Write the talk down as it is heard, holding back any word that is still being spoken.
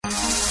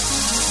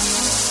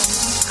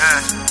You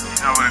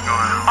know what's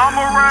going on.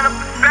 I'ma run up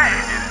a set.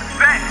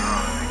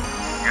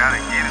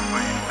 Gotta get it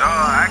for you, dog.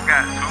 I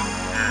got to.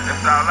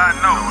 That's all I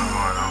know. What's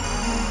going on.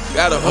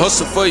 Gotta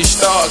hustle for your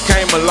start,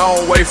 came a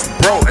long way from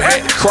broke.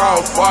 Had to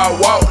crawl before I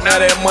walk, now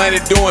that money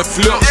doing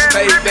flips.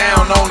 Stayed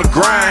down on the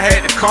grind,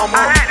 had to come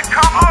up.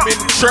 I'm in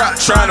the trap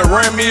trying to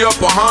run me up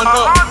 100.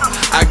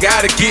 I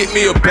gotta get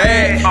me a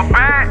bag.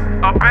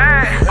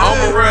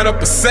 I'ma run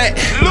up a set.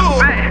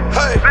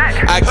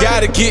 I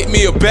gotta get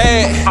me a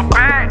bag.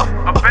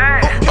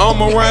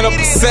 I'ma run up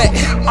a set.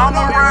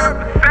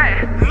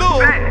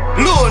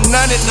 Look, 99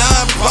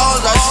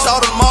 balls, I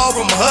shot them all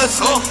from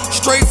hustling.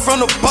 Straight from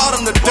the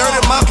bottom, the dirt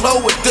in my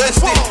clothes was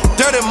dusty.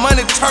 Dirty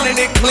money turning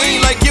it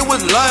clean like it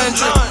was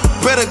laundry.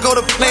 Better go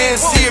to Plan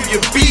C if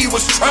your B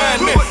was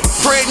trying me.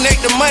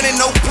 Pregnate the money,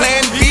 no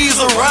Plan B's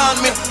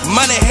around me.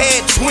 Money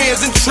had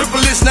twins and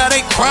triplets, now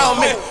they crown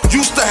me.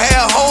 Used to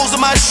have holes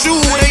in my shoe,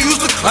 they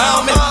used to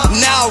clown me.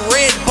 Now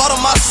red bottom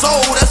my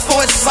soul, that's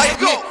for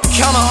excitement.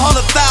 Count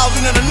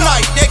 100,000 in a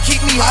night, that keep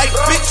me hype,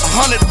 bitch.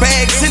 100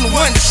 bags in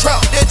one trap,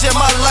 that's just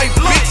my life,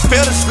 bitch.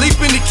 Fell asleep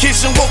in the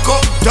kitchen, woke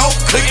up, dope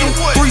clicking.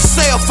 3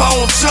 cell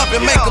phones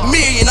jumping, make $1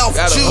 million off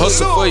Gotta you.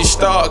 hustle for your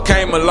start,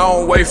 came a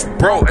long way from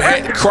broke.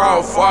 Had to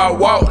crawl before I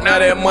walk,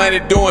 now that money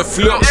doing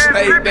flips.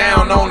 Stayed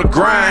down on the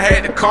grind,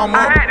 had to come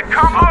up.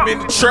 I'm in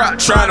the trap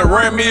trying to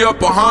run me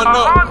up 100.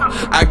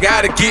 I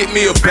gotta get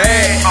me a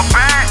bag.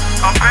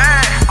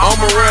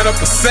 I'ma run up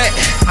a set.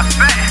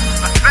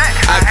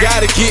 I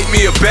gotta get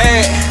me a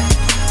bag.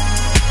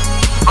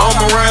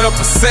 I'ma run up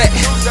a set.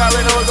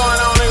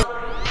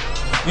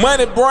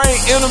 Money bring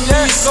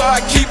enemies, so I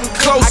keep them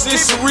close.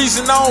 It's the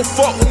reason I don't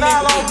fuck with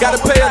niggas.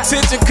 Gotta pay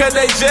attention cause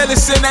they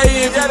jealous and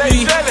they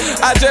envy me.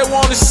 I just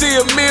wanna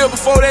see a meal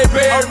before they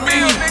bury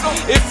me.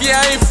 If you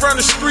ain't from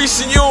the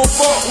streets and you don't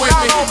fuck with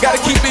me, gotta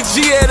keep it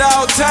G at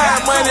all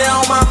time. Money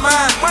on my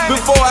mind.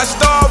 Before I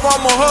starve,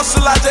 I'ma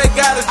hustle, I just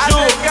gotta do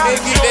it. And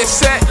get that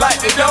set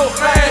like the dope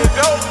man.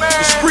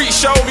 The street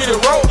showed me the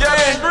rope,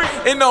 man.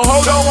 And no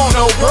hoe don't want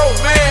no broke,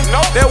 man.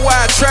 That's why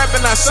I trap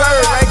and I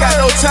serve. Ain't got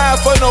no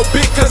time for no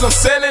bitch cause I'm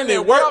selling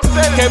it work.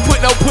 Can't put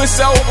no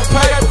pussy over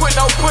pay.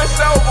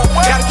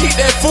 Gotta keep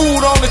that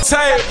food on the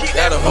table.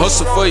 Gotta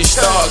hustle for your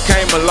start,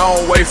 came a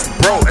long way from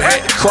broke.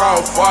 Had to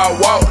crawl before I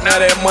walk,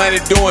 now that money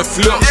doing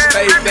flips.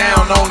 Stayed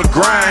down on the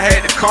grind,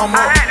 had to come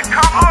up.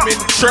 I'm in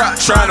the trap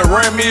trying to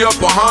run me up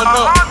 100.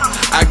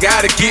 I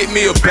gotta get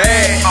me a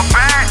bag.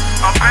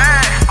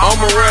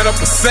 I'ma run up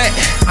a set.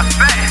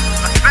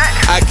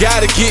 I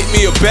gotta get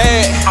me a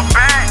bag.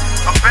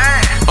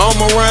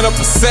 I'ma run up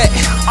a set.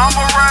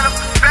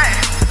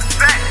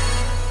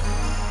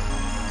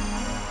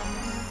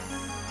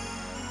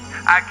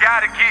 I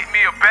gotta get me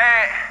a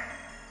bag.